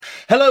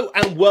Hello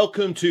and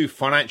welcome to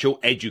Financial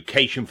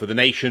Education for the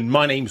Nation.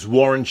 My name's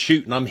Warren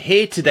Shute and I'm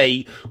here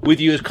today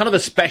with you as kind of a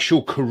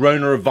special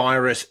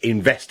coronavirus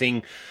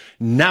investing,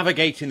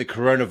 navigating the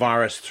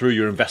coronavirus through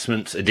your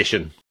investments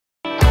edition.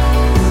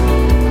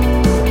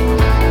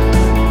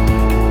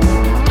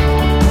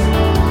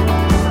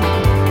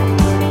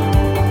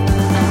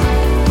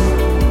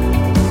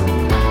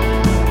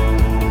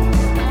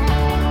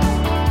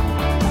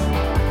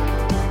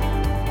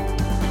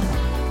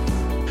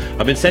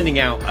 I've been sending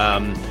out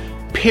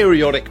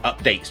periodic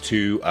updates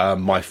to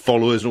my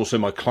followers and also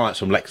my clients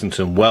from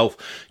Lexington Wealth,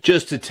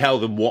 just to tell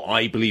them what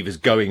I believe is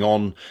going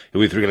on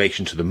with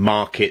relation to the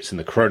markets and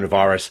the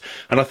coronavirus.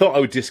 And I thought I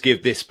would just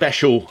give this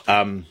special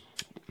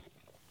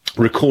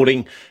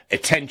recording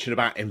attention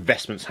about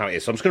investments, how it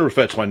is. So I'm just going to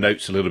refer to my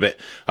notes a little bit,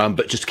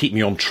 but just to keep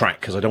me on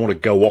track, because I don't want to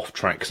go off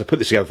track, because I put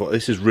this together, I thought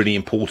this is really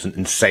important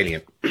and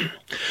salient.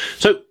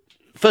 So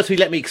firstly,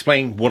 let me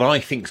explain what I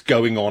think's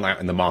going on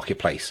out in the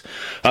marketplace.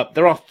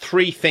 There are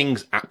three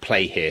things at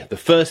play here. The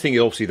first thing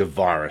is obviously the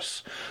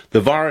virus.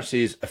 The virus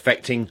is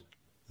affecting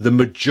the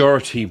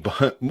majority,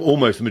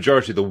 almost the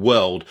majority of the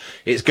world.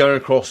 It's going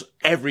across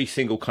every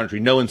single country.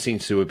 No one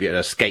seems to be able to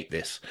escape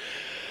this.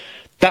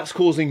 That's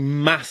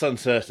causing mass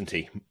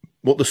uncertainty.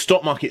 What the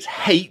stock markets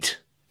hate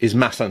is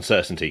mass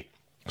uncertainty.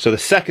 So the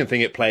second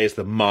thing at play is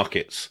the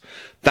markets.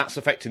 That's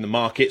affecting the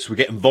markets. We're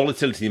getting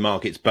volatility in the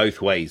markets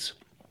both ways.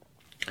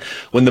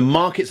 When the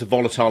markets are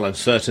volatile and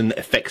uncertain, it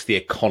affects the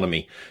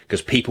economy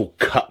because people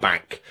cut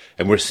back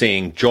and we're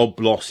seeing job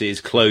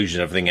losses, closures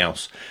and everything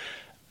else.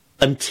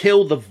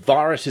 Until the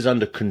virus is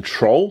under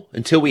control,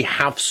 until we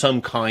have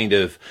some kind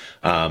of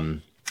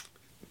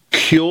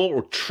cure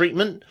or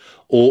treatment,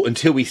 or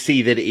until we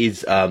see that it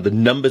is the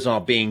numbers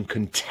are being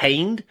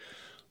contained,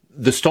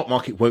 the stock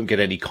market won't get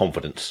any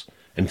confidence.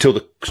 Until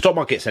the stock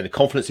market gets any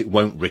confidence, it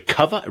won't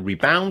recover,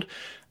 rebound,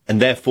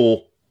 and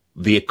therefore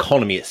the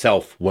economy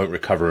itself won't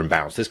recover and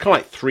bounce. There's kind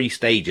of like three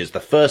stages. The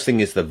first thing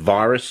is the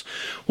virus.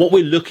 What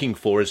we're looking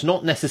for is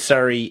not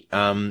necessarily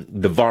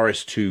the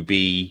virus to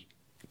be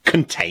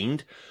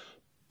contained,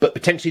 but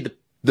potentially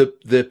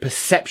the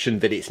perception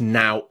that it's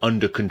now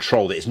under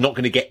control, that it's not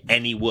going to get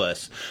any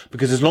worse.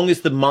 Because as long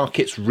as the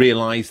markets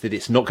realize that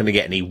it's not going to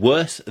get any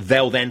worse,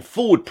 they'll then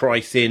forward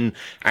price in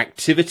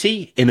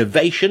activity,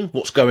 innovation,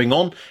 what's going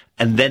on,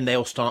 and then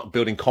they'll start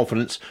building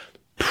confidence.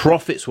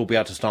 Profits will be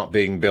able to start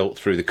being built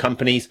through the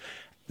companies.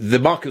 The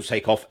market will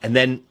take off. And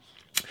then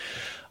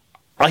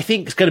I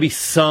think it's going to be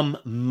some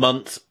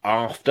months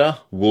after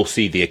we'll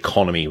see the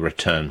economy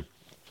return.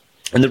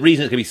 And the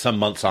reason it's going to be some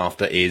months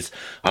after is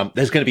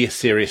there's going to be a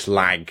serious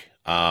lag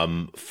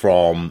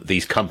from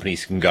these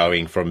companies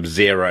going from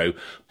zero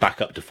back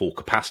up to full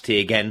capacity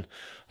again.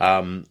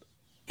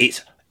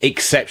 It's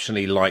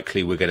exceptionally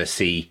likely we're going to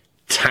see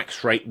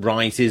tax rate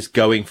rises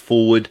going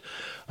forward.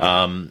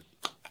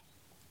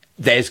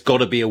 There's got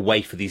to be a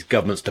way for these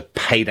governments to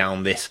pay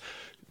down this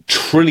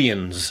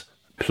trillions,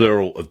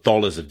 plural, of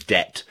dollars of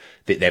debt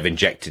that they've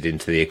injected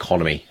into the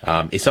economy.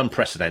 It's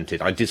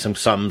unprecedented. I did some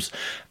sums,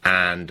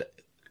 and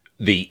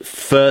the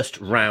first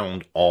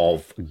round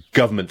of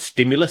government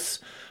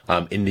stimulus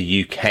in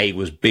the UK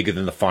was bigger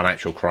than the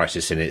financial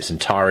crisis in its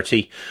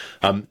entirety.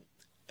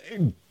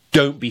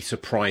 Don't be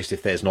surprised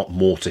if there's not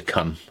more to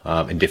come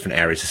in different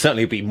areas. There'll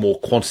certainly be more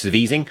quantitative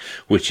easing,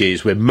 which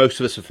is where most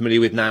of us are familiar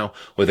with now,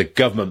 where the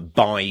government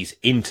buys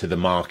into the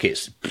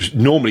markets,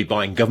 normally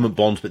buying government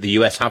bonds, but the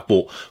US have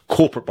bought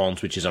corporate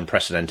bonds, which is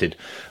unprecedented.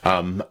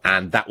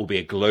 And that will be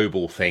a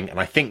global thing. And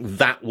I think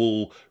that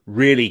will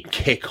really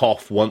kick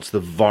off once the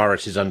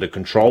virus is under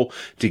control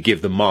to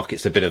give the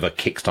markets a bit of a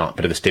kickstart,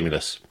 bit of a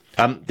stimulus.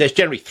 There's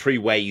generally three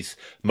ways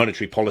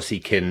monetary policy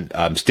can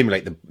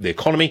stimulate the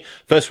economy.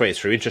 First way is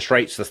through interest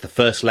rates. That's the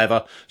first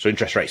lever. So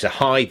interest rates are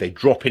high. They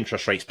drop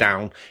interest rates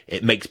down.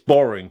 It makes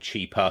borrowing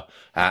cheaper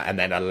and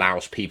then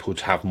allows people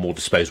to have more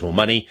disposable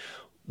money.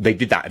 They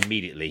did that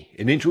immediately.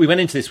 We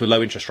went into this with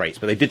low interest rates,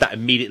 but they did that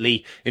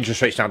immediately.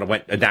 Interest rates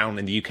went down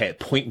in the UK at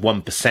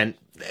 0.1%.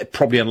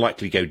 Probably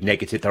unlikely to go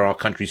negative. There are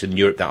countries in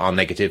Europe that are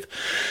negative.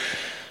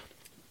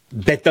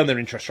 They've done their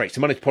interest rates.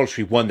 The monetary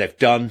policy one, they've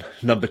done.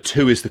 Number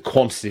two is the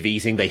quantitative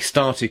easing. They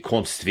started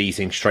quantitative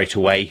easing straight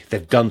away.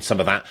 They've done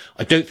some of that.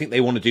 I don't think they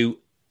want to do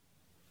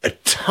a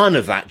ton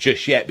of that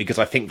just yet, because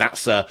I think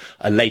that's a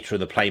later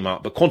in the play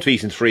mark. But quantitative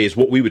easing 3 is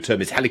what we would term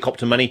as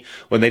helicopter money,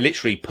 when they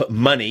literally put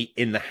money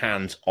in the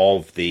hands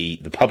of the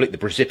public, the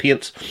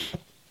recipients.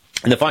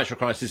 In the financial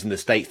crisis in the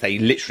States, they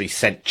literally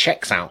sent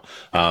checks out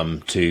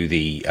to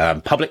the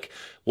public.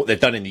 What they've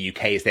done in the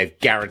UK is they've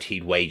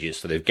guaranteed wages.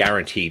 So they've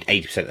guaranteed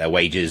 80% of their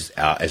wages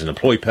as an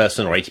employed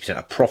person, or 80%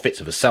 of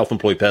profits of a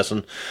self-employed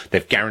person.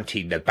 They've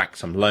guaranteed they've backed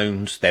some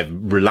loans. They've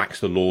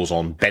relaxed the laws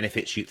on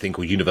benefits, you think,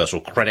 or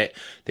universal credit,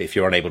 that if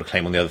you're unable to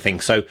claim on the other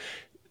thing. So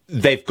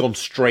they've gone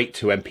straight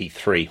to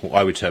MP3, what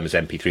I would term as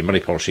MP3,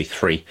 Money Policy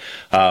 3.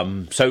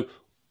 So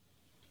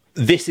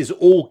this is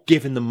all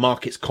given the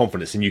markets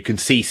confidence, and you can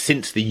see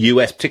since the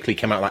US particularly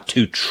came out with that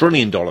 $2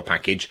 trillion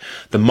package,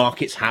 the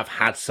markets have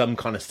had some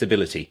kind of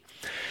stability.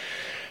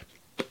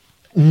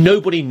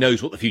 Nobody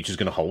knows what the future is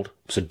going to hold,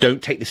 so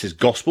don't take this as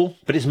gospel,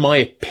 but it's my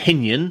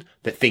opinion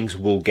that things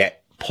will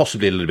get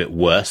possibly a little bit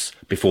worse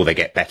before they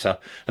get better.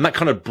 And that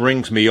kind of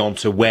brings me on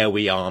to where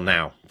we are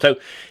now. So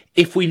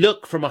if we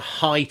look from a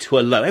high to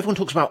a low, everyone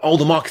talks about,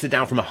 the markets are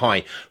down from a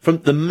high. From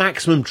the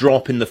maximum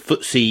drop in the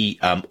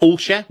FTSE All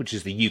Share, which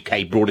is the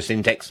UK broadest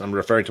index, I'm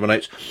referring to my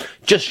notes,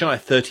 just shy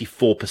of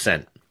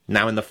 34%.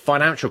 Now, in the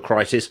financial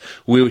crisis,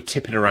 we were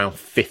tipping around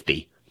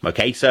 50.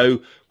 Okay,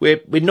 so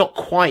we're not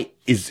quite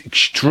as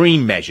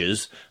extreme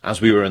measures as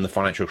we were in the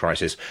financial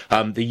crisis.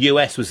 The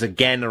US was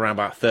again around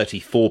about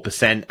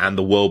 34%, and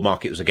the world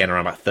market was again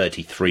around about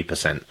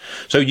 33%.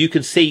 So you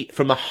can see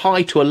from a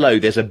high to a low,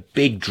 there's a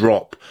big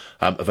drop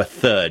of a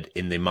third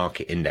in the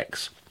market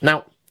index.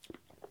 Now,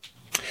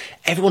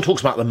 everyone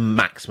talks about the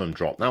maximum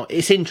drop. Now,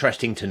 it's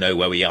interesting to know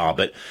where we are,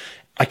 but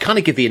I kind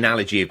of give the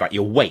analogy about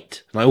your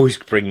weight. And I always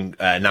bring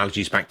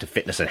analogies back to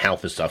fitness and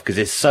health and stuff because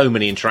there's so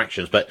many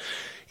interactions. But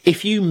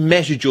if you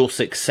measured your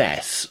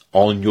success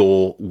on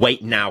your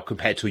weight now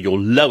compared to your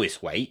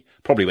lowest weight,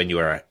 probably when you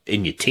were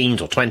in your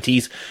teens or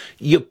 20s,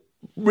 you're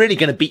really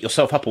going to beat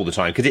yourself up all the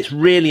time because it's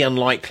really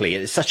unlikely.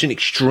 It's such an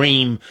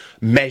extreme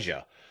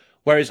measure.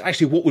 Whereas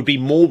actually what would be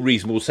more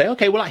reasonable to say,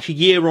 okay, well actually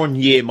year on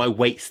year, my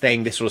weight's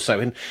staying this or so.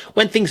 And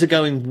when things are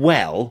going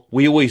well,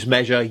 we always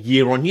measure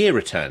year on year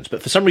returns.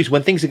 But for some reason,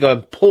 when things are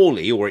going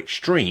poorly or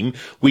extreme,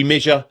 we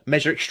measure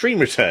extreme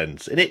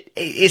returns. And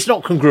it's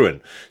not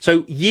congruent.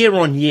 So year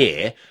on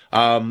year,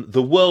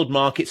 the world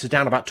markets are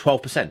down about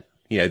 12%.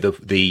 You know,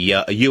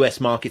 the US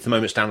market at the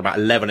moment is down about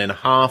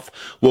 11.5.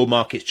 World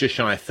market's just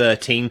shy of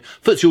 13.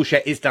 FTSE All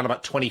Share is down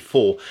about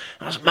 24.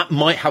 That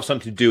might have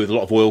something to do with a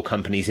lot of oil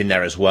companies in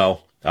there as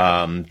well.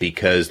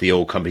 Because the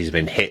oil companies have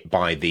been hit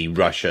by the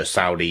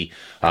Russia-Saudi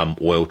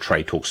oil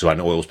trade talks, so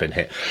oil's been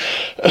hit.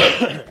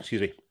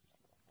 Excuse me.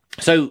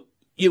 So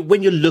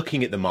when you're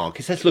looking at the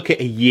markets, let's look at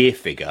a year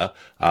figure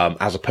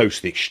as opposed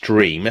to the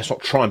extreme. Let's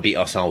not try and beat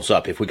ourselves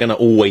up. If we're going to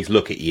always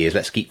look at years,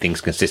 let's keep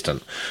things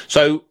consistent.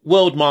 So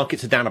world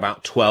markets are down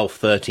about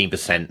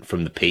 12-13%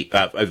 from the peak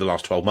over the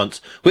last 12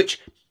 months,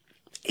 which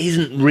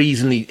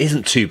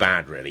isn't too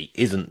bad, really.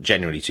 Isn't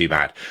generally too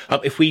bad.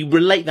 If we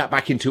relate that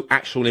back into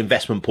actual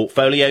investment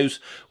portfolios,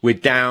 we're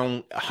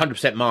down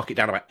 100% market,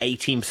 down about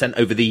 18%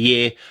 over the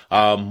year.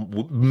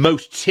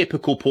 Most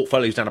typical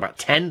portfolios down about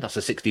 10. That's a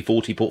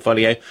 60-40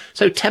 portfolio.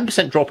 So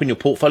 10% drop in your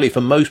portfolio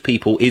for most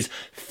people is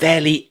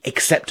fairly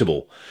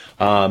acceptable.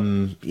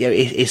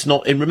 It's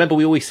not, and remember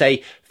we always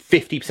say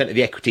 50% of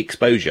the equity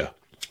exposure.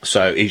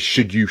 So you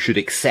should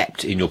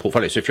accept in your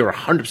portfolio. So if you're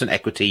 100%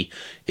 equity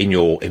in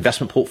your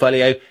investment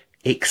portfolio,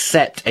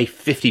 accept a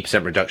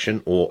 50%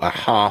 reduction or a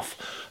half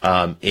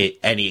at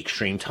any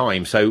extreme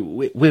time. So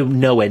we're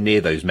nowhere near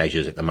those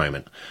measures at the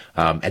moment.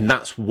 And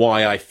that's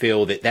why I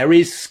feel that there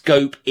is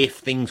scope if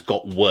things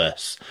got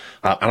worse.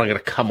 And I'm going to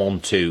come on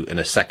to in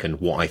a second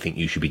what I think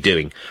you should be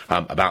doing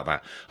about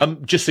that.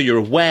 Just so you're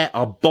aware,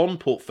 our bond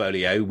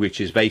portfolio,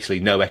 which is basically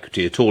no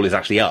equity at all, is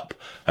actually up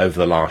over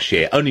the last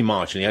year. Only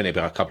marginally, only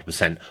about a couple of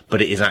percent,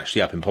 but it is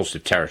actually up in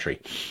positive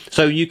territory.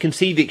 So you can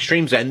see the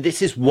extremes there. And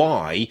this is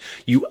why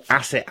you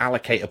asset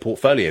allocate a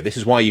portfolio. This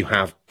is why you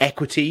have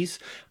equities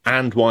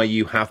and why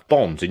you have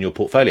bonds in your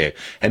portfolio.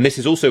 And this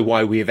is also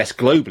why we invest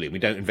globally. We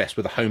don't invest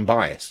with a home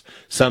bias.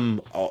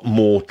 Some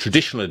more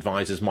traditional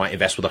advisors might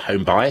invest with a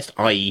home bias,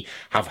 i.e.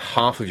 have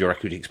half of your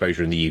equity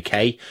exposure in the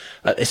UK.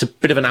 It's a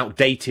bit of an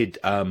outdated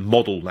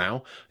model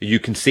now. You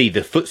can see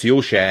the FTSE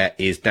All Share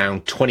is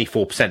down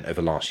 24%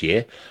 over last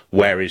year,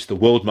 whereas the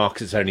world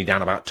market is only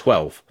down about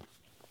 12%.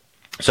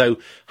 So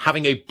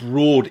having a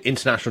broad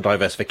international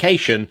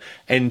diversification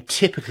and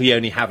typically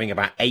only having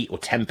about 8 or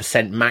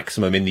 10%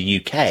 maximum in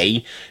the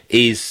UK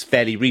is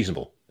fairly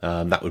reasonable.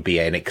 That would be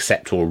an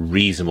acceptable,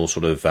 reasonable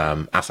sort of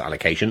asset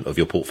allocation of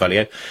your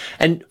portfolio.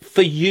 And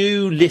for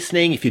you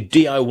listening, if you're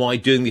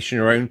DIY doing this on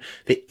your own,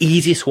 the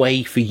easiest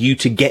way for you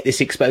to get this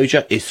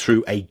exposure is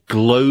through a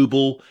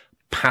global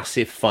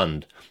passive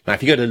fund. Now,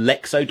 if you go to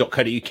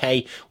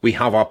lexo.co.uk, we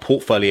have our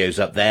portfolios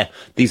up there.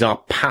 These are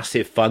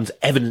passive funds,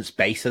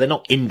 evidence-based, so they're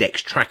not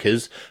index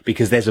trackers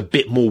because there's a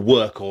bit more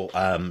work or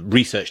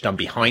research done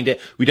behind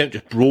it. We don't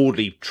just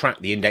broadly track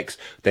the index.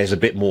 There's a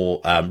bit more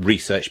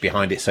research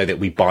behind it so that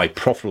we buy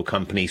profitable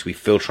companies. We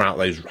filter out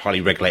those highly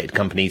regulated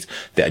companies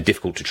that are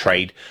difficult to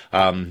trade.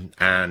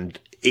 And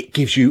it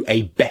gives you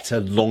a better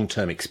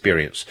long-term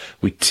experience.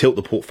 We tilt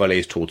the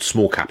portfolios towards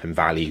small cap and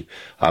value.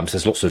 So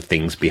there's lots of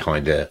things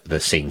behind the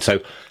scene.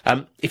 So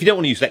if you don't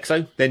want to use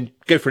Lexo, then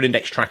go for an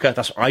index tracker.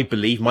 That's, I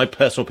believe, my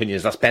personal opinion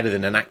is that's better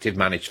than an active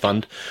managed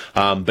fund.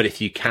 But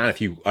if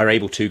you are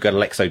able to, go to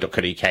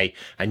lexo.co.uk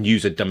and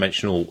use a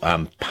dimensional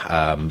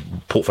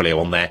portfolio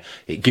on there.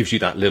 It gives you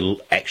that little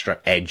extra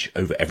edge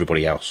over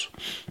everybody else.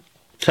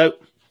 So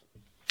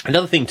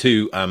another thing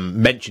to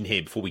mention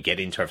here before we get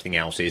into everything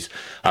else is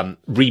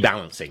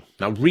rebalancing.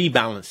 Now,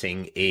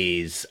 rebalancing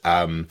is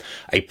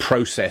a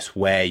process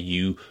where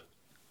you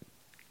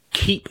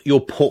keep your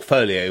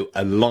portfolio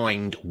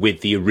aligned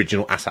with the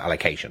original asset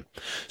allocation.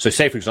 So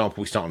say, for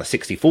example, we start on a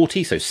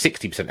 60-40, so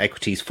 60%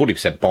 equities,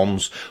 40%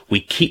 bonds.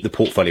 We keep the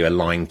portfolio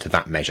aligned to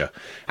that measure.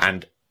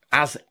 And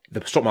as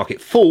the stock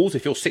market falls,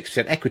 if you're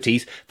 60%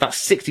 equities, that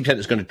 60%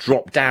 is going to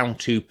drop down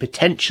to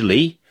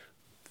potentially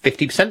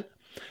 50%.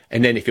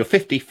 And then if you're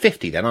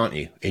 50-50, then aren't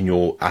you, in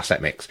your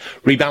asset mix?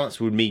 Rebalance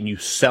would mean you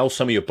sell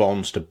some of your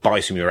bonds to buy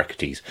some of your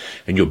equities,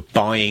 and you're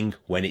buying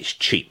when it's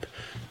cheap.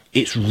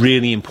 It's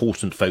really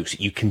important, folks, that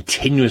you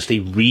continuously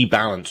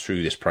rebalance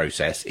through this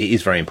process. It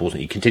is very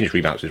important. You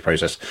continuously rebalance this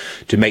process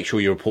to make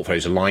sure your portfolio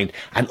is aligned.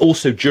 And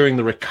also during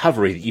the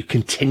recovery, that you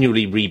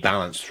continually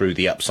rebalance through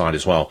the upside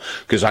as well.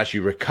 Because as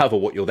you recover,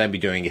 what you'll then be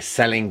doing is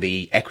selling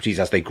the equities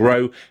as they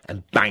grow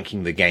and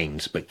banking the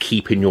gains, but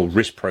keeping your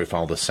risk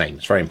profile the same.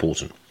 It's very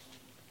important.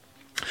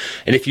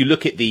 And if you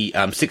look at the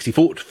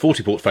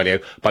 60-40 portfolio,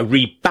 by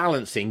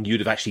rebalancing,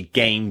 you'd have actually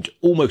gained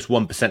almost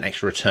 1%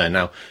 extra return.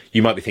 Now,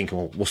 you might be thinking,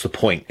 well, what's the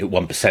point at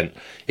 1%?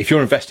 If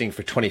you're investing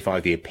for a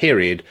 25-year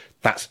period,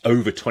 that's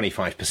over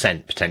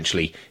 25%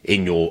 potentially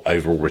in your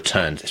overall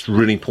returns. It's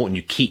really important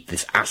you keep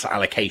this asset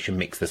allocation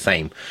mix the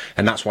same.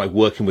 And that's why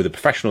working with a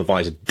professional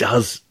advisor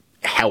does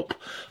help.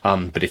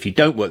 But if you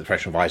don't work with a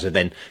professional advisor,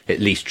 then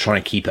at least try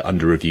and keep it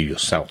under review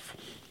yourself.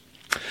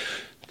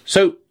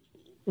 So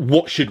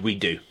what should we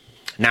do?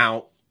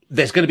 Now,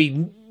 there's going to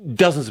be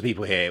dozens of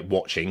people here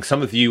watching.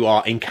 Some of you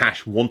are in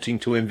cash wanting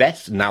to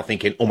invest and now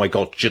thinking, oh my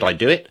God, should I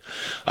do it?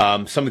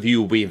 Some of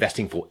you will be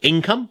investing for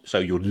income. So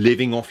you're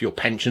living off your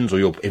pensions or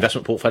your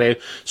investment portfolio.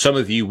 Some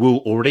of you will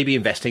already be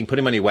investing,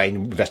 putting money away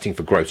and investing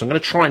for growth. So I'm going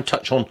to try and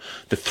touch on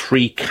the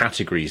three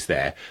categories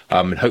there,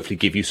 and hopefully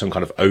give you some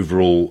kind of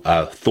overall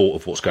thought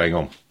of what's going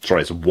on. Sorry,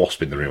 there's a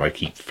wasp in the room. I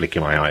keep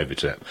flicking my eye over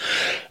to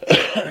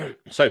it.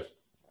 So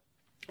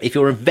if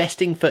you're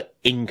investing for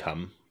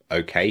income,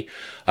 okay,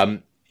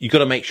 you've got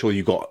to make sure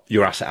you've got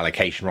your asset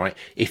allocation right.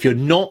 If you're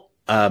not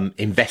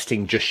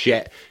investing just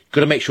yet, you've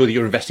got to make sure that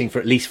you're investing for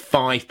at least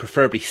 5,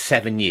 preferably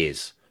 7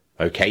 years.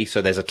 Okay, so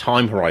there's a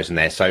time horizon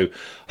there. So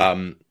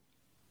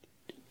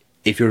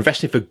if you're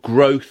investing for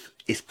growth,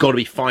 it's got to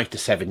be 5 to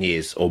 7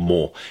 years or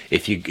more.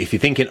 If you're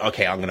thinking,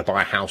 okay, I'm going to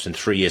buy a house in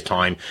 3 years'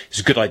 time,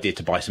 it's a good idea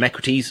to buy some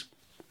equities.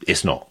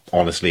 It's not.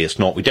 Honestly, it's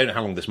not. We don't know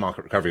how long this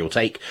market recovery will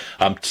take.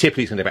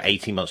 Typically, it's going to be about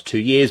 18 months, 2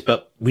 years,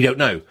 but we don't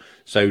know.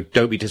 So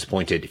don't be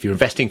disappointed. If you're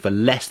investing for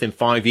less than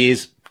 5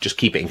 years, just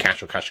keep it in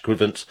cash or cash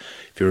equivalents.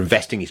 If you're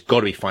investing, it's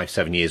got to be 5,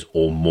 7 years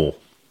or more.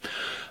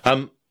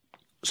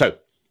 So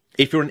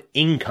if you're an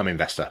income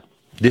investor,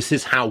 this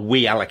is how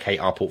we allocate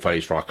our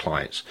portfolios for our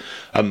clients.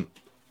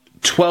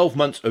 12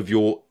 months of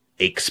your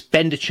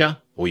expenditure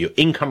or your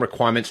income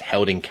requirements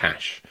held in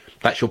cash.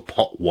 That's your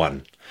pot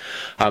one.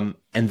 And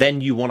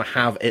then you want to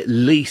have at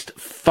least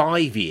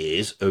 5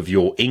 years of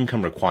your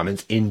income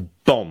requirements in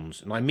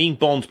bonds. And I mean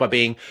bonds by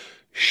being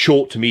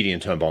short to medium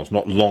term bonds,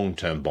 not long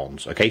term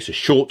bonds. Okay, so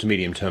short to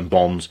medium term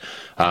bonds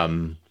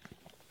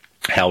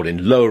held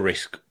in lower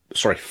risk.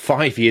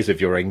 5 years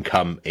of your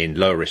income in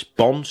lower risk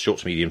bonds, short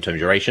to medium term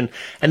duration,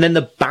 and then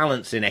the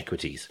balance in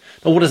equities.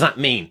 Now, what does that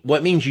mean? Well,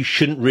 it means you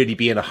shouldn't really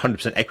be in a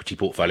 100% equity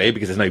portfolio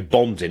because there's no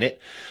bonds in it.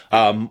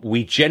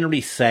 We generally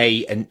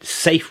say a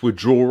safe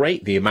withdrawal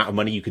rate, the amount of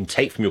money you can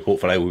take from your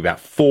portfolio, will be about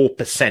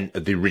 4%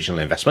 of the original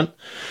investment.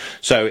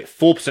 So at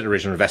 4%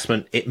 original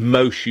investment, at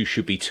most you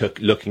should be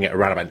looking at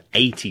around about an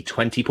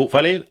 80-20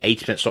 portfolio,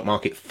 80% stock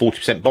market,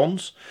 40%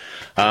 bonds.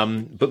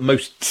 But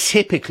most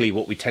typically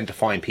what we tend to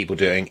find people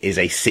doing is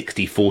a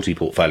 60-40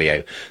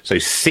 portfolio. So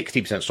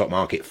 60% stock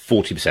market,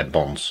 40%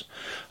 bonds.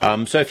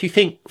 So if you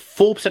think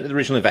 4% of the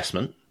original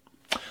investment,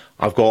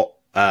 I've got,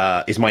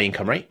 is my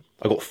income rate.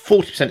 I've got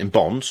 40% in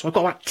bonds. So I've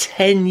got about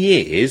 10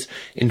 years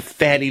in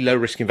fairly low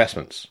risk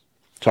investments.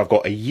 So I've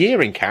got a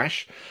year in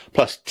cash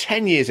plus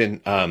 10 years in,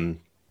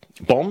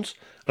 bonds.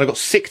 And I've got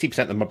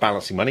 60% of my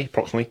balancing money,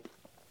 approximately,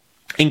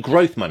 in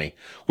growth money,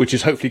 which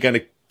is hopefully going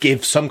to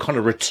give some kind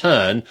of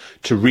return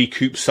to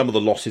recoup some of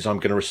the losses I'm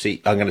going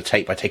to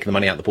take by taking the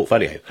money out of the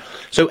portfolio.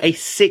 So a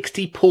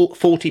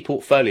 60-40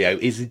 portfolio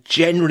is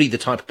generally the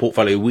type of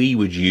portfolio we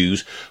would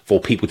use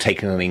for people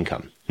taking an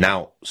income.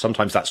 Now,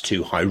 sometimes that's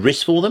too high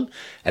risk for them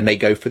and they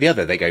go for the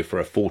other. They go for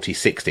a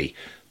 40-60.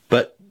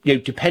 But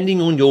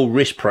depending on your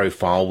risk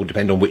profile will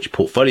depend on which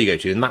portfolio you go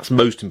to, and that's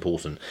most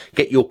important.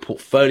 Get your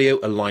portfolio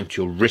aligned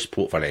to your risk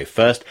portfolio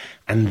first,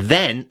 and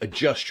then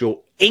adjust your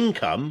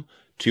income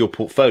to your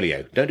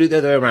portfolio. Don't do the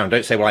other way around.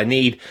 Don't say, well, I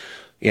need,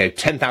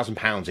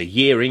 £10,000 a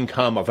year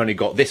income. I've only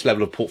got this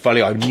level of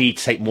portfolio. I need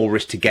to take more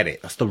risk to get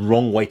it. That's the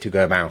wrong way to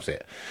go about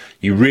it.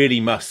 You really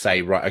must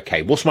say, right,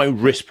 okay, what's my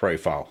risk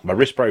profile? My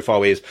risk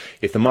profile is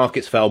if the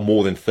markets fell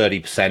more than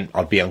 30%,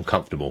 I'd be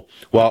uncomfortable.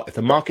 Well, if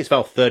the markets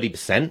fell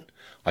 30%,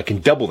 I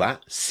can double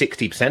that,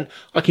 60%.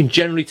 I can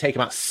generally take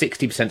about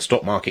 60%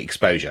 stock market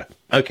exposure.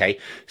 Okay,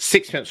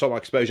 60% stock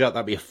market exposure,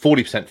 that'd be a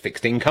 40%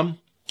 fixed income.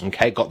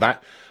 Okay, got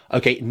that.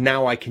 okay,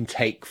 now I can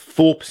take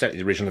 4% of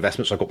the original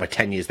investment, so I've got my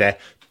 10 years there.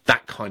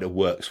 That kind of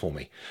works for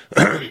me.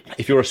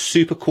 If you're a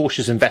super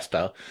cautious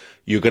investor,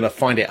 you're going to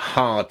find it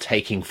hard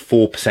taking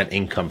 4%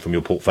 income from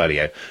your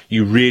portfolio.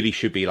 You really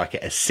should be like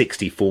at a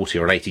 60-40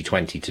 or an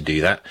 80-20 to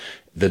do that.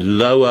 The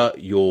lower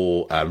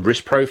your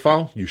risk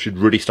profile, you should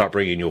really start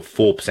bringing your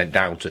 4%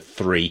 down to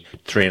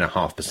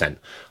 3.5%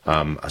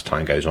 as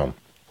time goes on.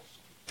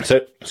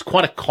 So it's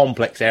quite a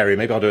complex area.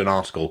 Maybe I'll do an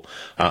article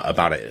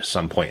about it at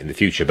some point in the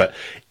future. But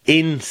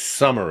in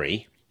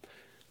summary,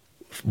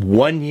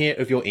 1 year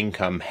of your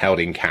income held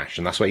in cash,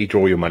 and that's where you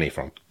draw your money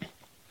from.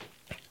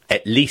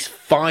 At least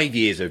 5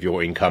 years of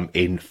your income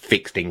in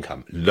fixed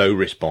income, low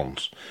risk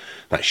bonds.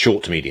 That's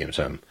short to medium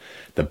term.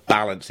 The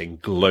balance in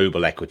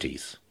global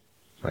equities.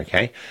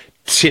 Okay.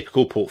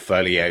 Typical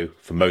portfolio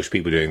for most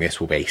people doing this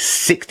will be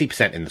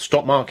 60% in the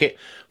stock market,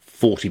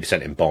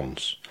 40% in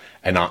bonds.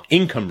 And our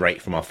income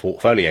rate from our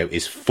portfolio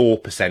is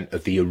 4%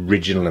 of the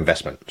original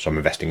investment. So I'm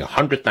investing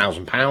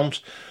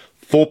 £100,000.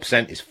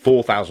 4% is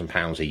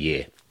 £4,000 a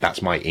year.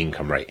 That's my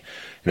income rate.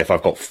 And if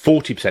I've got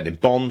 40% in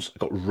bonds, I've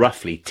got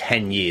roughly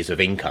 10 years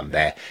of income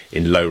there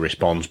in low risk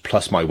bonds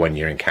plus my 1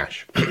 year in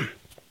cash.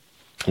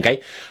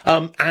 Okay.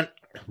 And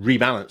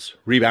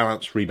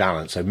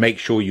rebalance. So make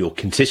sure you're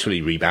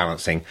consistently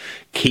rebalancing,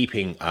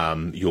 keeping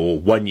your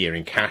 1 year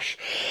in cash.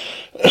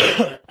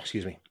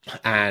 Excuse me.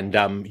 And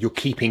you're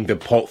keeping the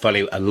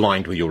portfolio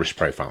aligned with your risk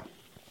profile.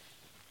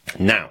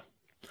 Now,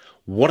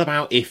 what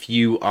about if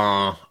you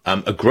are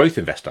a growth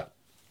investor?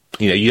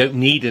 You know, you don't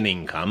need an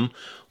income.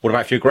 What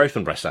about if you're a growth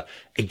investor?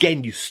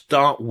 Again, you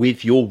start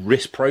with your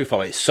risk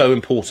profile. It's so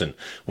important.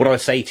 What I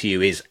would say to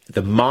you is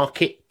the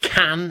market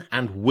can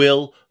and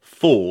will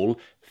fall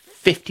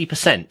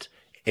 50%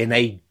 in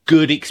a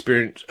good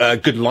experience,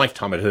 good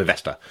lifetime as an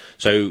investor.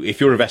 So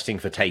if you're investing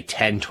for, say,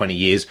 10, 20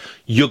 years,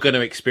 you're going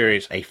to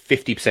experience a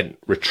 50%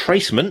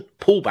 retracement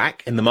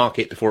pullback in the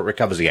market before it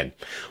recovers again.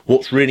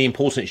 What's really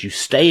important is you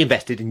stay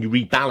invested and you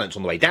rebalance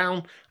on the way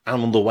down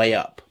and on the way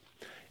up.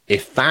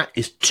 If that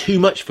is too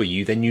much for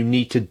you, then you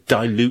need to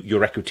dilute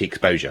your equity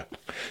exposure.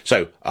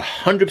 So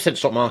 100%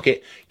 stock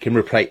market can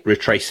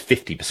retrace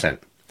 50%.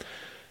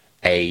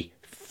 A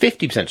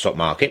 50% stock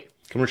market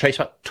can retrace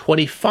about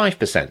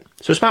 25%.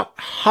 So it's about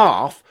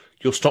half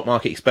your stock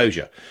market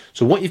exposure.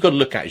 So what you've got to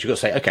look at is you've got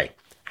to say, okay,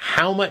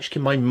 how much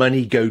can my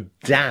money go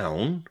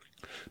down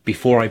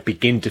before I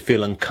begin to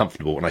feel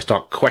uncomfortable and I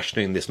start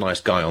questioning this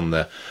nice guy on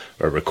the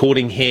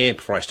recording here,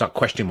 before I start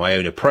questioning my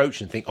own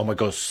approach and think, oh my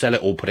God, sell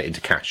it or put it into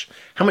cash.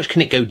 How much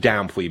can it go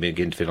down before you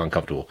begin to feel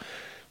uncomfortable?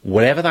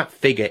 Whatever that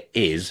figure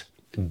is,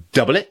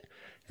 double it,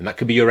 and that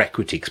could be your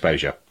equity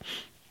exposure.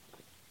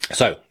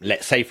 So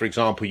let's say, for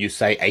example, you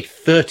say a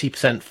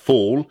 30%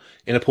 fall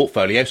in a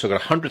portfolio. So I've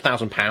got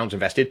 £100,000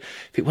 invested.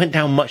 If it went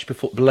down much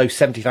below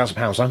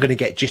 £70,000, I'm going to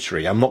get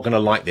jittery. I'm not going to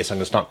like this. I'm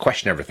going to start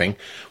questioning everything.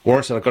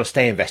 Warren said I've got to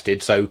stay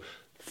invested. So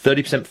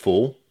 30%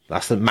 fall,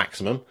 that's the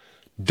maximum.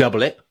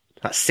 Double it,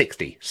 that's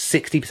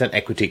 60%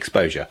 equity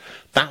exposure.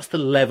 That's the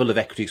level of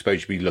equity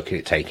exposure we're looking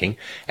at taking.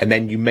 And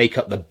then you make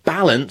up the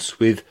balance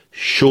with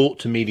short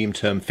to medium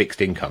term fixed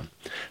income.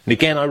 And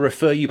again, I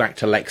refer you back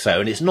to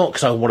Lexo, and it's not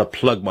because I want to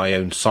plug my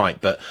own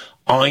site, but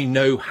I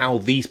know how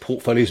these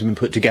portfolios have been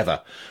put together.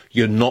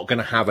 You're not going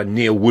to have a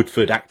Neil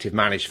Woodford active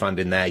managed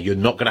fund in there. You're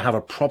not going to have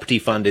a property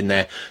fund in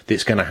there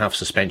that's going to have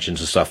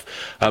suspensions and stuff.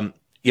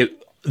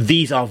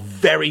 These are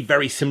very,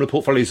 very similar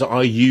portfolios that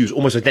I use,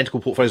 almost identical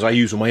portfolios I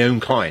use on my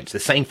own clients. The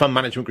same fund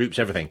management groups,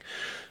 everything.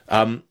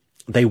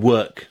 They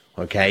work.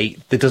 Okay.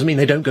 That doesn't mean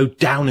they don't go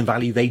down in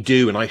value. They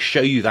do. And I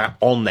show you that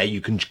on there.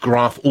 You can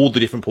graph all the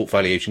different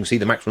portfolios. You can see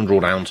the maximum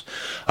drawdowns.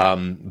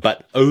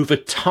 But over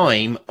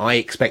time, I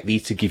expect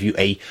these to give you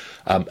a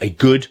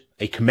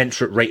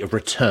commensurate rate of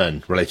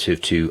return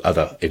relative to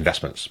other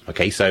investments.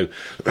 Okay. So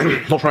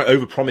not trying to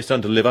overpromise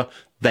and underdeliver.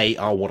 They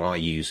are what I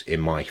use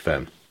in my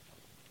firm.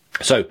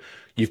 So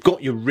you've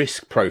got your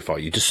risk profile.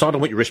 You decide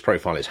on what your risk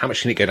profile is. How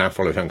much can it go down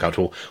for if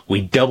uncomfortable?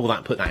 We double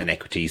that, put that in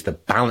equities. The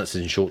balance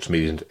is in short to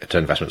medium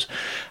term investments.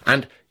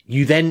 And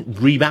you then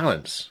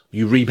rebalance.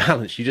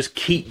 You just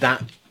keep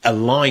that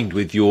aligned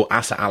with your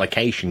asset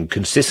allocation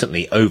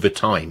consistently over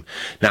time.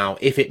 Now,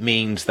 if it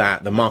means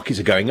that the markets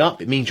are going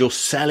up, it means you're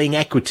selling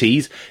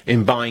equities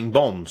and buying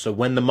bonds. So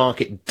when the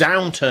market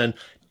downturn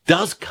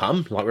does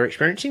come, like we're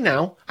experiencing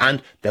now,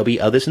 and there'll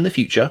be others in the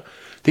future,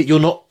 that you're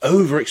not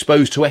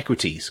overexposed to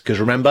equities. Because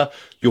remember,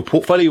 your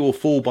portfolio will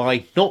fall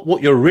by not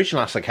what your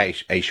original asset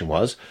allocation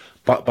was,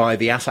 but by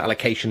the asset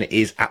allocation it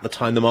is at the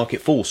time the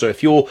market falls. So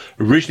if you're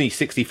originally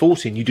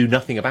 60-40 and you do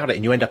nothing about it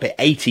and you end up at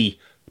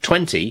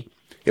 80-20,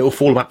 it will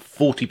fall about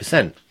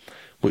 40%,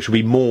 which will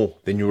be more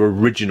than your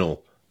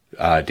original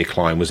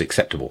decline was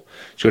acceptable.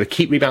 So you've got to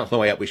keep rebalancing the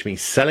way up, which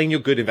means selling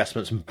your good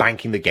investments and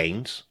banking the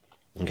gains.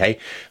 Okay.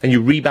 And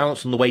you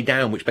rebalance on the way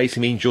down, which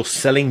basically means you're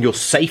selling your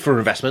safer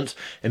investments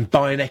and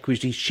buying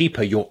equities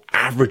cheaper. You're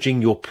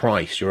averaging your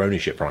price, your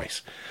ownership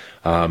price.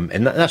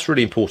 And that's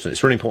really important.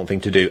 It's a really important thing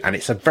to do. And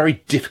it's a very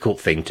difficult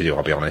thing to do,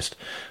 I'll be honest.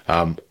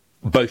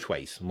 both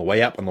ways, on the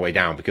way up and the way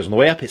down, because on the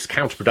way up it's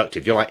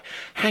counterproductive. You're like,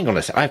 hang on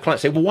a sec. I have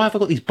clients say, well, why have I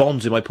got these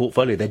bonds in my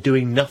portfolio? They're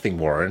doing nothing,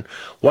 Warren.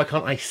 Why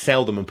can't I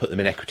sell them and put them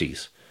in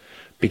equities?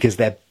 Because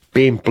they're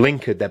being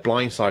blinkered, they're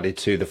blindsided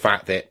to the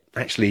fact that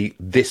actually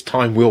this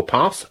time will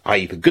pass,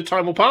 i.e. the good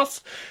time will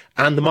pass,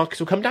 and the markets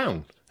will come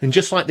down. And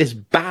just like this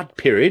bad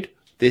period,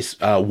 this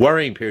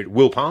worrying period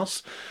will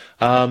pass,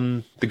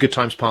 the good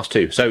times pass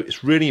too. So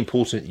it's really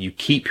important that you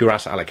keep your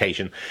asset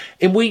allocation.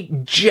 And we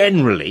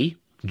generally,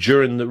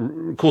 during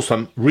the course of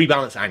time,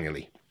 rebalance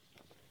annually.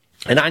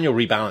 An annual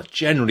rebalance,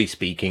 generally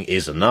speaking,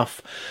 is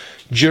enough.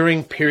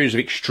 During periods of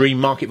extreme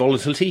market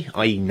volatility,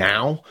 i.e.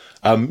 now,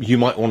 you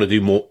might want to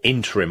do more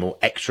interim or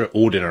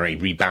extraordinary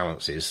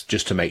rebalances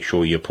just to make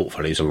sure your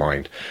portfolio is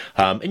aligned.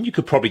 And you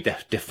could probably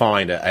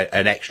define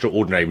an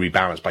extraordinary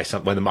rebalance by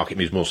when the market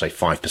moves more, say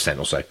 5%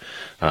 or so.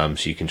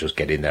 So you can just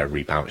get in there and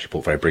rebalance your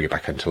portfolio, bring it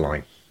back into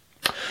line.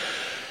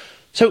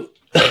 So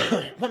what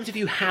happens if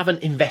you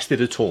haven't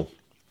invested at all?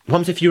 What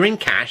happens if you're in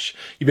cash,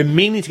 you've been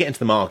meaning to get into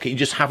the market, you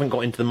just haven't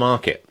got into the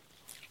market?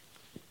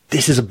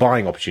 This is a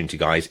buying opportunity,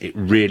 guys. It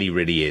really,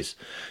 really is.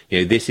 You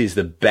know, this is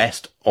the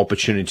best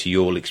opportunity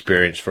you'll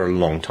experience for a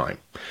long time.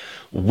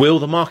 Will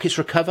the markets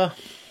recover?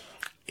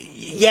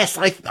 Yes,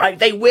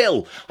 they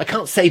will. I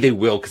can't say they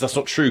will because that's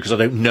not true because I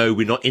don't know.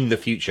 We're not in the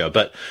future.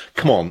 But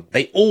come on,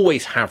 they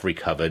always have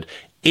recovered.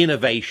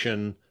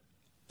 Innovation,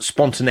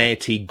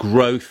 spontaneity,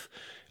 growth.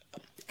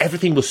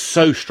 Everything was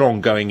so strong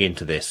going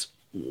into this.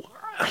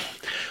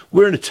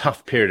 We're in a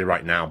tough period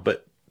right now,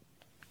 but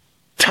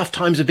tough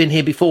times have been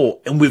here before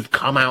and we've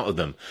come out of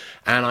them.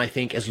 And I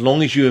think as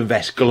long as you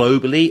invest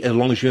globally, as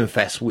long as you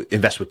invest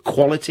with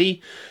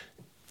quality,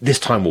 this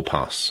time will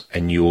pass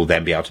and you will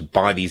then be able to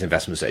buy these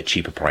investments at a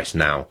cheaper price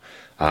now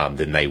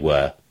than they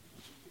were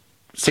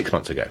 6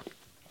 months ago.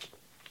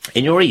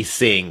 And you're already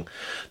seeing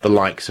the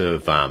likes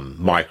of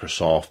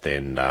Microsoft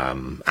and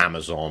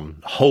Amazon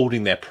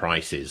holding their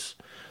prices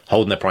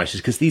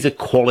because these are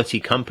quality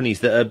companies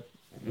that are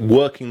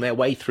working their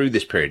way through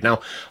this period. Now,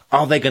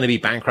 are there going to be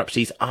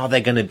bankruptcies? Are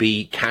there going to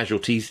be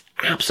casualties?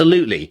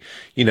 Absolutely.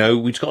 You know,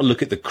 we've got to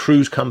look at the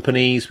cruise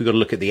companies. We've got to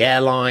look at the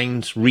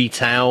airlines,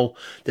 retail.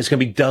 There's going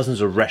to be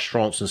dozens of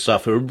restaurants and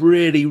stuff who are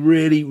really,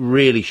 really,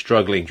 really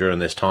struggling during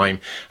this time.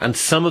 And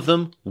some of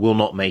them will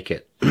not make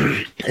it.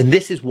 And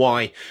this is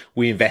why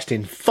we invest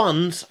in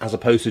funds as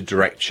opposed to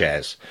direct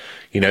shares.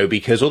 You know,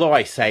 because although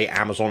I say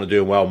Amazon are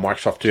doing well,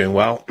 Microsoft doing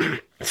well,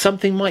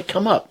 something might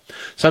come up.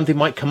 Something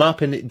might come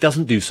up and it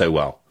doesn't do so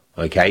well.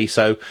 Okay,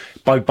 so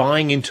by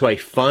buying into a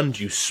fund,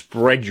 you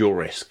spread your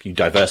risk, you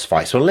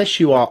diversify. So unless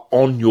you are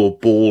on your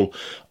ball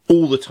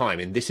all the time,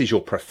 and this is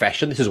your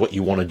profession, this is what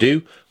you want to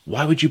do,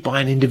 why would you buy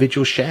an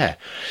individual share?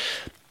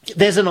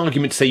 There's an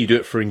argument to say you do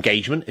it for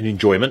engagement and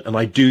enjoyment, and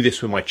I do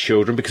this with my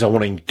children because I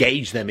want to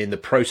engage them in the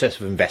process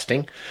of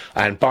investing,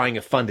 and buying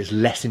a fund is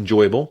less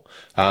enjoyable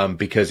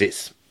because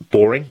it's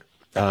boring.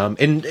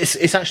 And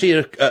it's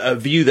actually a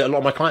view that a lot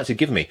of my clients have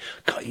given me.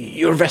 God,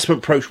 your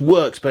investment approach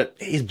works, but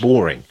it is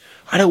boring.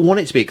 I don't want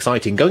it to be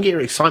exciting. Go and get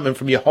your excitement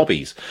from your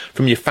hobbies,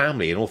 from your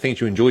family and all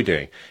things you enjoy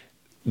doing.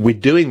 We're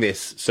doing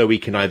this so we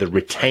can either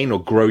retain or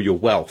grow your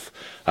wealth.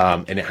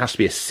 And it has to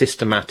be a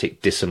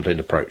systematic, disciplined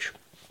approach.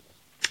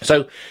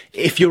 So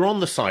if you're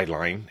on the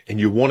sideline and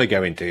you want to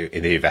go into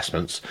the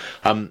investments,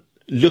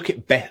 look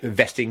at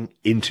investing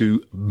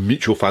into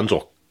mutual funds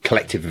or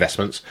collective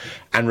investments.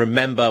 And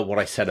remember what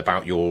I said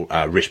about your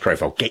risk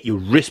profile. Get your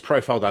risk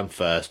profile done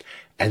first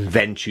and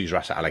then choose your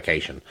asset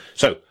allocation.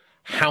 So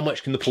how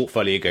much can the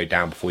portfolio go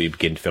down before you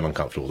begin to feel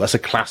uncomfortable? That's a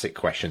classic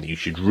question that you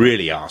should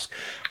really ask.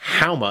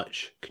 How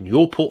much can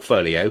your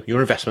portfolio,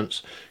 your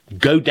investments,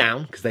 go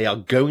down, because they are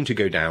going to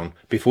go down,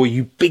 before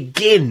you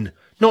begin,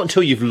 not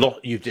until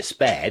you've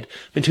despaired,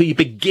 but until you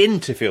begin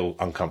to feel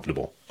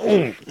uncomfortable.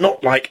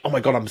 Not like, oh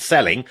my God, I'm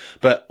selling,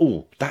 but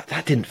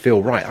that didn't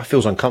feel right. That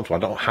feels uncomfortable.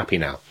 I'm not happy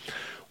now.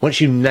 Once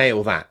you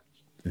nail that,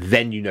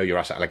 then you know your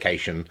asset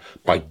allocation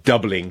by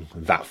doubling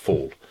that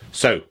fall.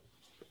 So,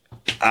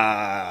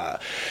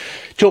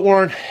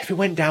 Warren, if it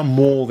went down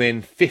more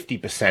than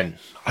 50%,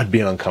 I'd be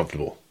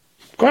uncomfortable.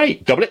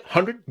 Great, double it,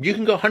 100. You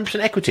can go 100%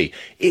 equity.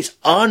 It's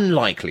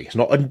unlikely, it's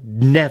not a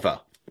never,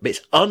 but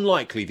it's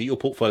unlikely that your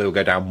portfolio will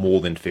go down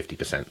more than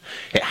 50%.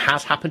 It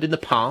has happened in the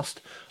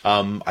past.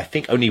 I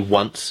think only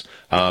once,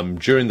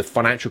 during the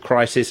financial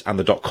crisis and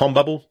the dot-com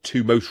bubble,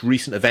 two most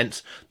recent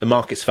events, the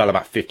markets fell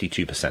about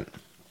 52%.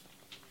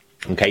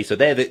 Okay, so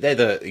they're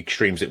the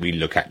extremes that we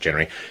look at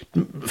generally.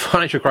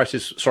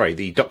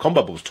 The dot-com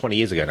bubble was 20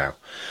 years ago now.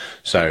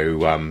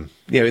 So,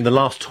 in the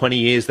last 20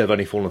 years, they've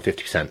only fallen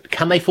 50%.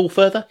 Can they fall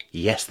further?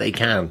 Yes, they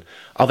can.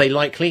 Are they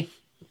likely?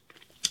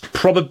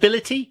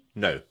 Probability?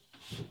 No.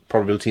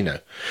 Probability, no.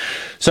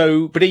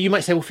 So, but you might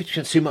say, well, 50%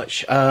 is too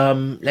much.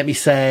 Let me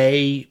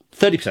say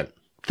 30%.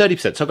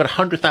 30%. So I've got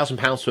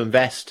 £100,000 to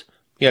invest.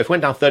 You know, if it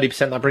went down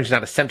 30%, that brings it down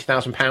to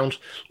 £70,000.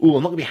 Ooh,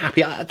 I'm not going to be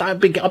happy. I'll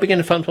begin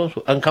to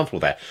feel uncomfortable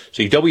there.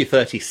 So you double your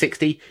 30,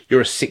 60, you're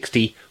a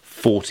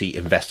 60-40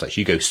 investor. So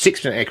you go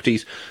 60%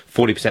 equities,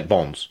 40%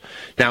 bonds.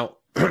 Now,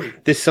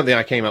 this is something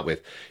I came up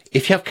with.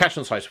 If you have cash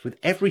on the side, with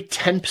every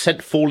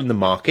 10% fall in the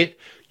market,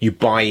 you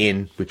buy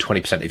in with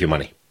 20% of your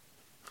money.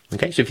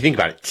 Okay, so if you think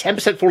about it,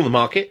 10% fall in the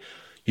market,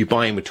 you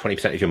buy in with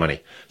 20% of your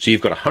money. So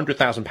you've got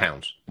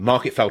 £100,000.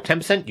 Market fell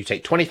 10%, you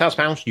take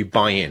 £20,000, you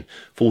buy in.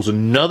 Falls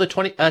another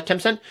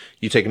 10%,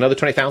 you take another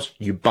 20,000,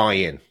 you buy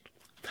in.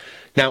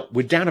 Now,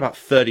 we're down about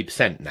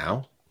 30%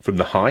 now from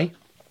the high.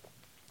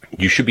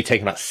 You should be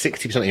taking about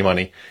 60% of your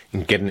money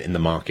and getting it in the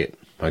market.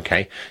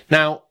 Okay,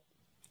 now,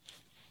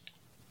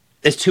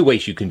 there's two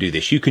ways you can do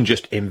this. You can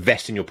just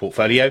invest in your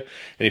portfolio.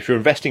 And if you're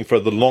investing for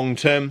the long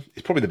term,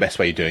 it's probably the best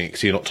way of doing it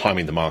because you're not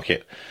timing the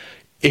market.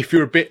 If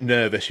you're a bit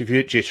nervous, if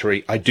you're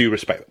jittery, I do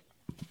respect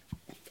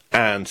that.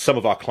 And some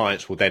of our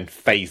clients will then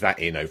phase that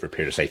in over a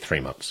period of, say, 3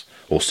 months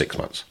or 6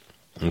 months.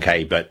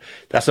 Okay, but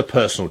that's a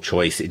personal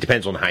choice. It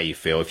depends on how you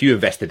feel. If you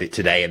invested it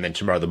today and then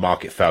tomorrow the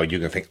market fell, you're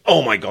going to think,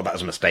 oh my God, that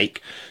was a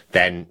mistake.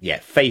 Then, yeah,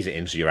 phase it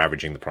in so you're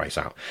averaging the price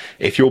out.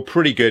 If you're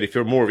pretty good, if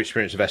you're more of an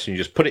experienced investor and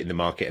you just put it in the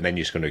market and then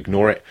you're just going to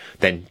ignore it,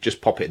 then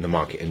just pop it in the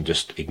market and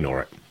just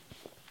ignore it.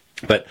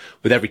 But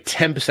with every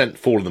 10%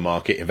 fall in the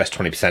market, invest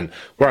 20%.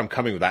 Where I'm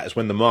coming with that is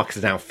when the market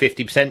is down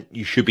 50%,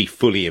 you should be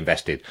fully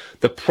invested.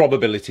 The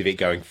probability of it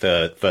going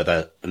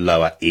further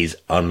lower is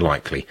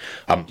unlikely.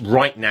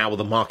 Right now, with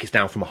the market's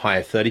down from a high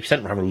of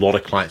 30%, we're having a lot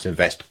of clients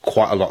invest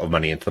quite a lot of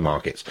money into the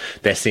markets.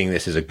 They're seeing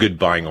this as a good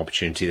buying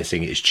opportunity. They're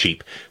seeing it as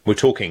cheap. We're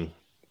talking,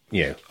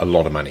 a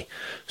lot of money.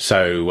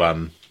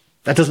 So,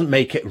 that doesn't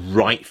make it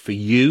right for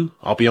you.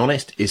 I'll be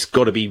honest. It's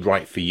got to be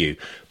right for you.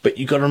 But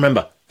you've got to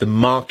remember, the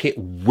market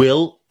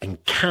will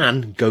and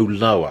can go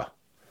lower.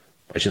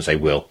 I shouldn't say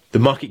will. The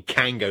market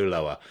can go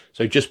lower.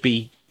 So just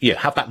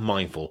have that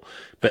mindful.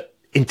 But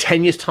in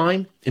 10 years'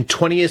 time, in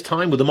 20 years'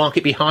 time, will the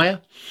market be higher?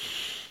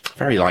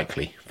 Very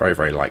likely. Very,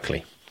 very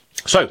likely.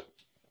 So,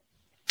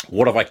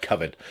 what have I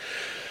covered?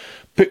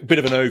 Bit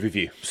of an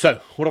overview. So,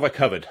 what have I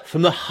covered?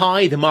 From the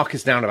high, the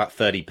market's down about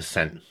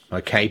 30%.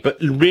 Okay, but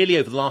really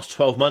over the last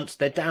 12 months,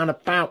 they're down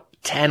about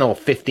 10 or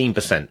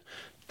 15%.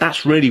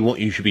 That's really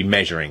what you should be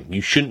measuring. You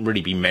shouldn't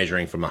really be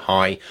measuring from a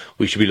high.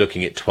 We should be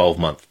looking at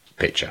 12-month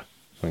picture.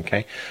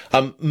 Okay.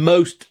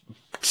 Most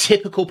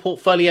typical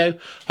portfolio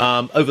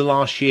over the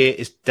last year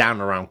is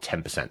down around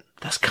 10%.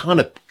 That's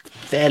kind of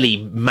fairly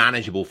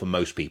manageable for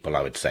most people,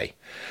 I would say.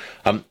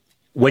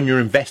 When you're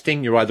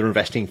investing, you're either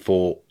investing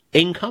for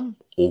income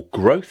or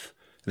growth.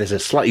 There's a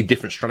slightly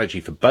different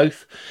strategy for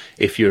both.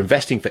 If you're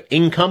investing for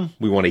income,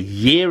 we want a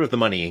year of the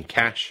money in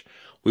cash.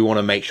 We want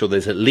to make sure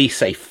there's at least,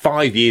 say,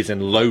 5 years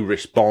in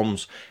low-risk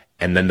bonds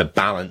and then the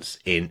balance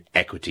in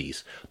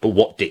equities. But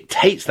what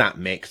dictates that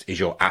mix is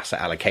your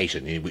asset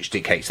allocation, which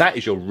dictates that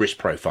is your risk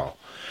profile.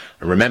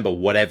 And remember,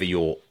 whatever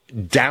your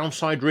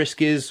downside risk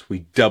is, we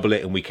double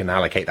it and we can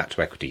allocate that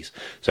to equities.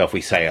 So if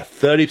we say a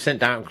 30%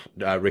 down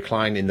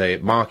recline in the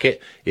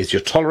market is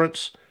your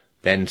tolerance,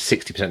 then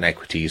 60%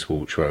 equities,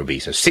 which will be.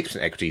 So 6%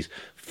 equities,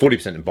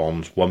 40% in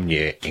bonds, 1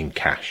 year in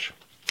cash.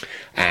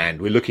 And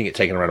we're looking at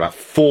taking around about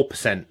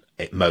 4%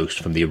 at most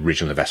from the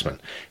original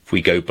investment. If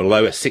we go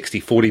below a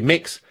 60-40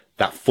 mix,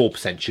 that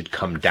 4% should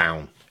come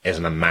down as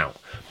an amount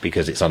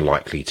because it's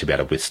unlikely to be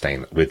able to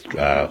withstand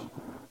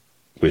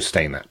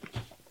that.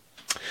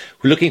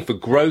 We're looking for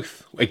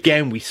growth.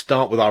 Again, we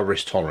start with our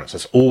risk tolerance.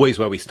 That's always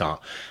where we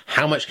start.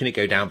 How much can it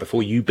go down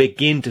before you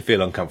begin to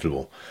feel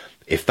uncomfortable?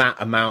 If that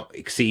amount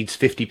exceeds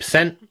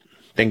 50%,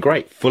 then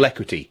great, full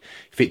equity.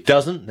 If it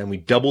doesn't, then we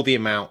double the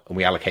amount and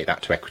we allocate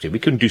that to equity. We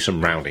can do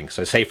some rounding.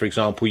 So say, for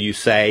example, you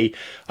say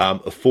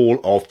a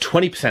fall of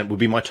 20% would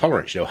be my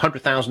tolerance.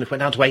 100,000, if it went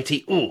down to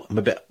 80, I'm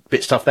a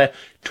bit stuffed there.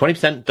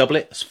 20%, double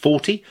it, it's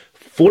 40.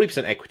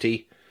 40%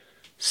 equity,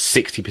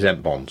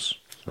 60% bonds.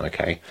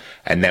 Okay.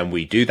 And then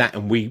we do that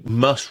and we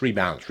must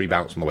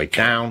rebalance on the way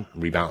down,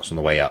 rebalance on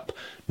the way up.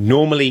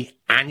 Normally,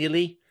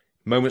 annually,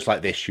 moments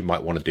like this, you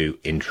might want to do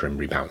interim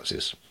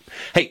rebalances.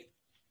 Hey,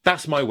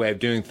 that's my way of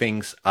doing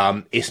things.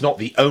 It's not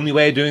the only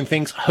way of doing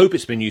things. Hope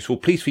it's been useful.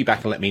 Please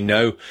feedback and let me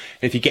know. And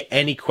if you get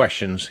any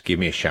questions, give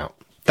me a shout.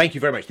 Thank you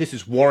very much. This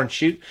is Warren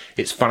Shute.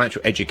 It's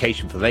Financial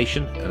Education for the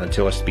Nation. And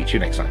until I speak to you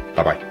next time.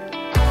 Bye-bye.